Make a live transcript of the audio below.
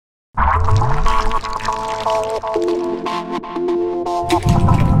Today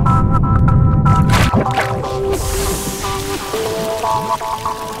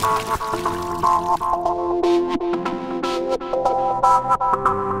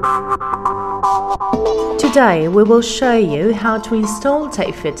we will show you how to install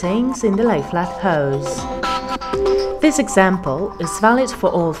tape fittings in the Layflat hose. This example is valid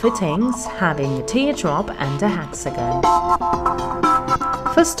for all fittings having a teardrop and a hexagon.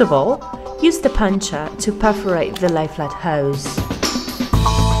 First of all, use the puncher to perforate the Layflat hose.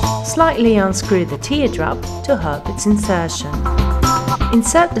 Slightly unscrew the teardrop to help its insertion.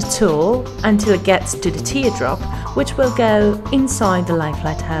 Insert the tool until it gets to the teardrop, which will go inside the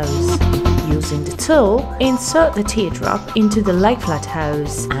Layflat hose. Using the tool, insert the teardrop into the Layflat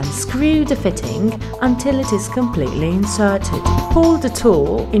hose and screw the fitting until it is completely inserted. Pull the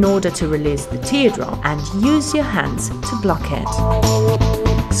tool in order to release the teardrop and use your hands to block it.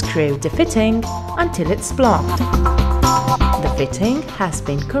 Screw the fitting until it's blocked. The fitting has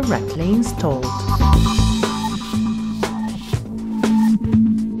been correctly installed.